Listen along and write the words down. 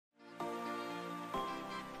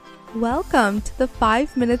Welcome to the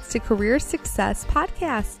 5 Minutes to Career Success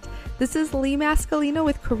podcast. This is Lee Mascalino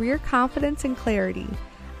with Career Confidence and Clarity.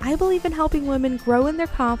 I believe in helping women grow in their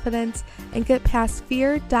confidence and get past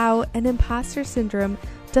fear, doubt, and imposter syndrome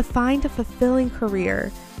to find a fulfilling career.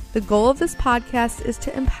 The goal of this podcast is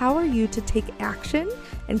to empower you to take action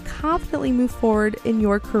and confidently move forward in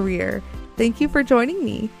your career. Thank you for joining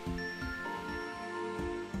me.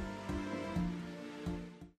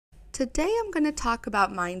 Today I'm going to talk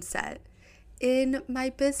about mindset. In my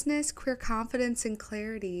business, Career Confidence and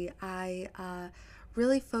Clarity, I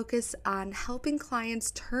really focus on helping clients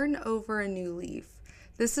turn over a new leaf.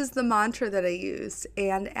 This is the mantra that I use,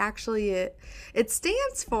 and actually it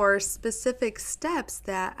stands for specific steps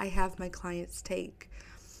that I have my clients take.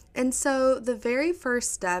 And so the very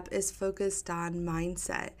first step is focused on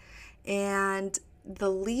mindset, and the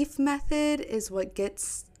leaf method is what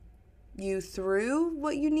gets you through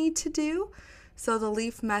what you need to do. So the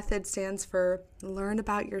LEAF method stands for learn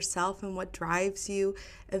about yourself and what drives you,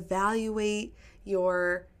 evaluate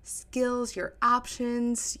your skills, your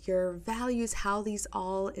options, your values, how these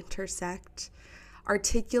all intersect,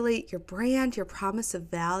 articulate your brand, your promise of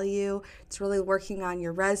value. It's really working on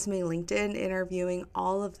your resume, LinkedIn, interviewing,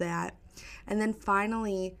 all of that. And then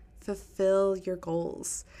finally, fulfill your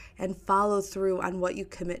goals and follow through on what you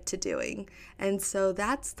commit to doing. And so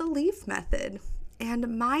that's the LEAF method. And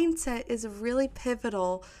mindset is really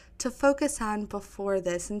pivotal to focus on before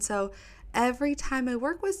this. And so every time I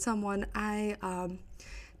work with someone, I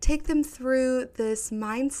take them through this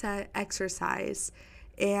mindset exercise,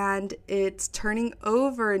 and it's turning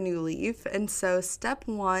over a new leaf. And so step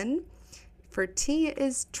one for T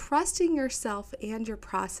is trusting yourself and your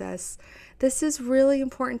process. This is really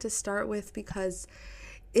important to start with because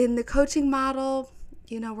in the coaching model,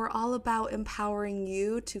 we're all about empowering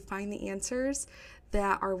you to find the answers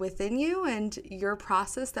that are within you and your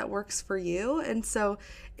process that works for you. And so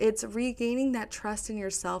it's regaining that trust in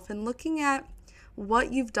yourself and looking at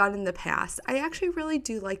what you've done in the past. I actually really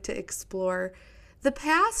do like to explore the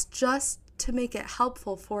past just to make it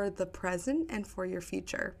helpful for the present and for your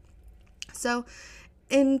future. So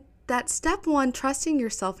in that step one, trusting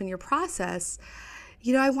yourself and your process,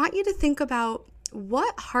 I want you to think about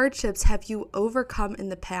what hardships have you overcome in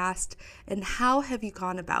the past and how have you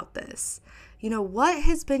gone about this? What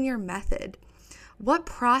has been your method? What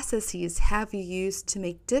processes have you used to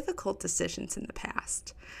make difficult decisions in the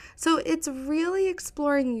past? So it's really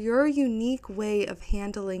exploring your unique way of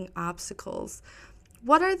handling obstacles.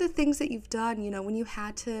 What are the things that you've done, when you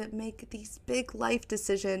had to make these big life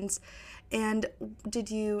decisions? And did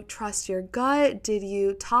you trust your gut? Did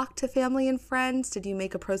you talk to family and friends? Did you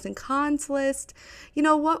make a pros and cons list?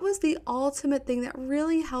 What was the ultimate thing that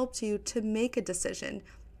really helped you to make a decision?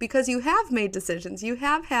 Because you have made decisions. You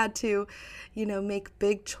have had to, make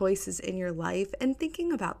big choices in your life, and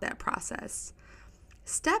thinking about that process.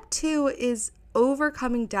 Step two is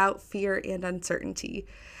overcoming doubt, fear, and uncertainty.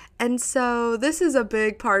 And so this is a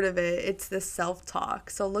big part of it. It's the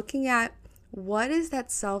self-talk. So looking at what is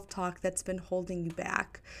that self-talk that's been holding you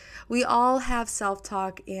back? We all have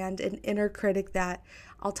self-talk and an inner critic that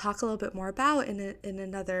I'll talk a little bit more about in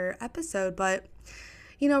another episode. But,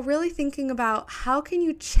 really thinking about how can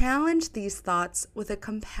you challenge these thoughts with a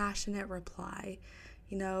compassionate reply?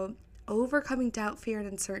 Overcoming doubt, fear, and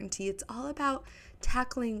uncertainty. It's all about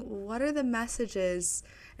tackling what are the messages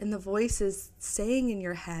and the voices saying in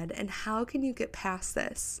your head, and how can you get past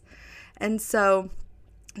this? And so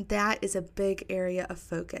that is a big area of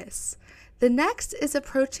focus. The next is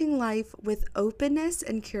approaching life with openness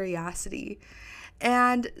and curiosity.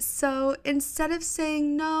 And so instead of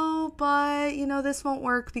saying, no, but, this won't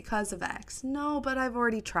work because of X. No, but I've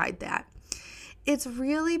already tried that. It's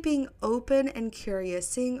really being open and curious,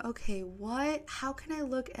 saying, okay, how can I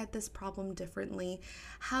look at this problem differently?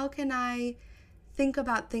 How can I think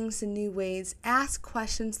about things in new ways, ask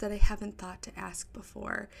questions that I haven't thought to ask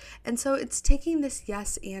before? And so it's taking this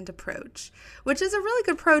yes and approach, which is a really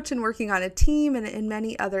good approach in working on a team and in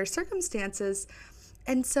many other circumstances.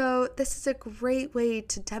 And so this is a great way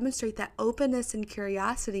to demonstrate that openness and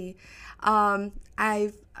curiosity.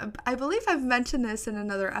 I believe I've mentioned this in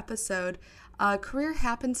another episode. Career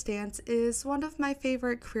happenstance is one of my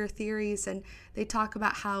favorite career theories, and they talk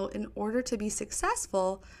about how in order to be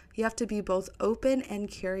successful, you have to be both open and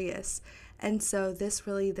curious. And so this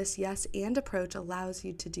yes and approach allows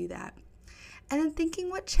you to do that. And then thinking,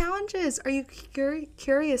 what challenges are you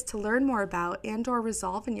curious to learn more about and or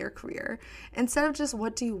resolve in your career? Instead of just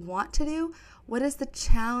what do you want to do, what is the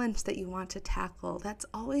challenge that you want to tackle? That's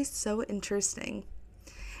always so interesting.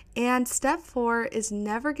 And step 4 is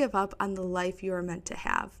never give up on the life you are meant to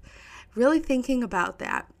have. Really thinking about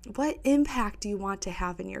that. What impact do you want to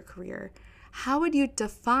have in your career? How would you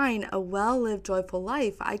define a well-lived, joyful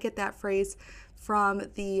life? I get that phrase from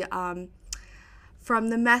the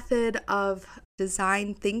method of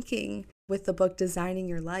design thinking with the book Designing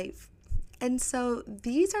Your Life. And so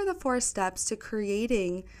these are the 4 steps to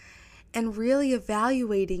creating and really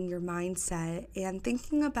evaluating your mindset and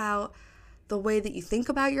thinking about the way that you think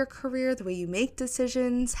about your career, the way you make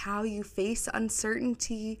decisions, how you face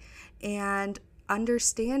uncertainty, and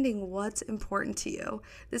understanding what's important to you.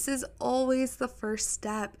 This is always the first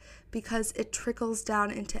step because it trickles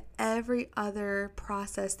down into every other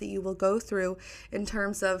process that you will go through in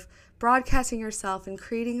terms of broadcasting yourself and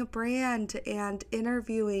creating a brand and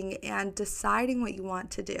interviewing and deciding what you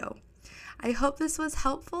want to do. I hope this was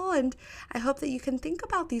helpful, and I hope that you can think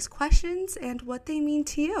about these questions and what they mean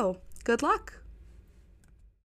to you. Good luck.